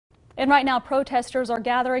And right now, protesters are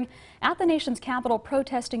gathering at the nation's capital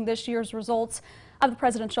protesting this year's results of the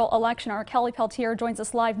presidential election. Our Kelly Peltier joins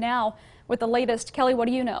us live now with the latest. Kelly, what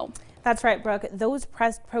do you know? That's right, Brooke. Those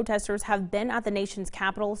protesters have been at the nation's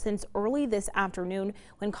capital since early this afternoon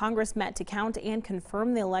when Congress met to count and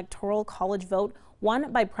confirm the Electoral College vote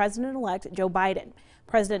won by President-elect Joe Biden.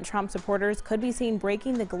 President Trump supporters could be seen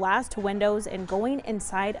breaking the glass to windows and going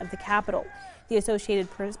inside of the Capitol. The Associated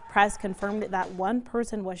Press confirmed that one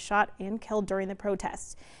person was shot and killed during the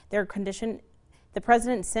protests. The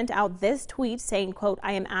president sent out this tweet saying, quote,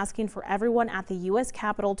 "I am asking for everyone at the U.S.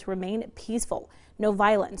 Capitol to remain peaceful. No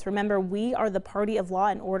violence. Remember, we are the party of law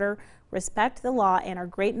and order. Respect the law and our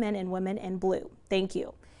great men and women in blue. Thank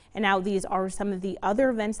you." And now these are some of the other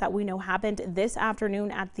events that we know happened this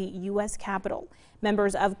afternoon at the U.S. Capitol.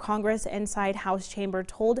 Members of Congress inside House chamber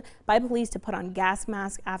told by police to put on gas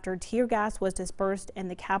masks after tear gas was dispersed in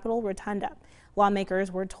the Capitol Rotunda.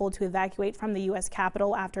 Lawmakers were told to evacuate from the U.S.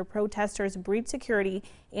 Capitol after protesters breached security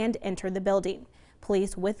and entered the building.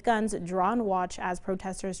 Police with guns drawn watch as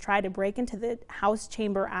protesters tried to break into the House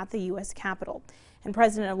chamber at the U.S. Capitol. And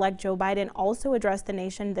President-elect Joe Biden also addressed the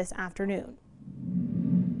nation this afternoon.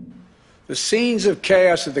 The scenes of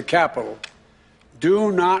chaos at the Capitol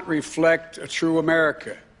do not reflect a true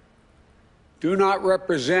America, do not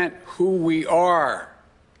represent who we are.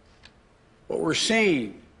 What we're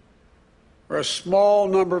seeing are a small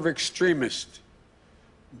number of extremists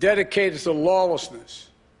dedicated to lawlessness.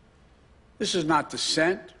 This is not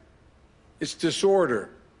dissent, it's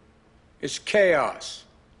disorder, it's chaos,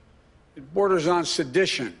 it borders on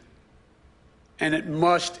sedition, and it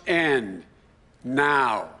must end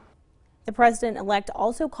now. The president-elect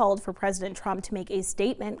also called for President Trump to make a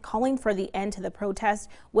statement calling for the end to the protest,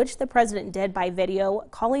 which the president did by video,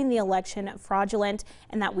 calling the election fraudulent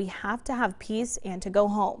and that we have to have peace and to go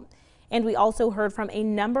home. And we also heard from a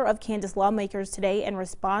number of Kansas lawmakers today in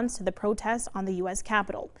response to the protests on the U.S.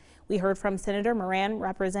 Capitol. We heard from Senator Moran,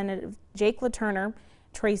 Representative Jake LaTurner,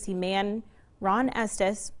 Tracy Mann, Ron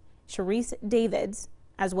Estes, Sharice Davids,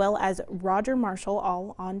 as well as Roger Marshall,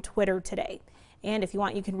 all on Twitter today. And if you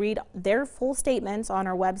want, you can read their full statements on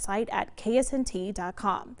our website at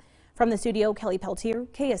ksnt.com. From the studio, Kelly Peltier,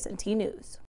 KSNT News.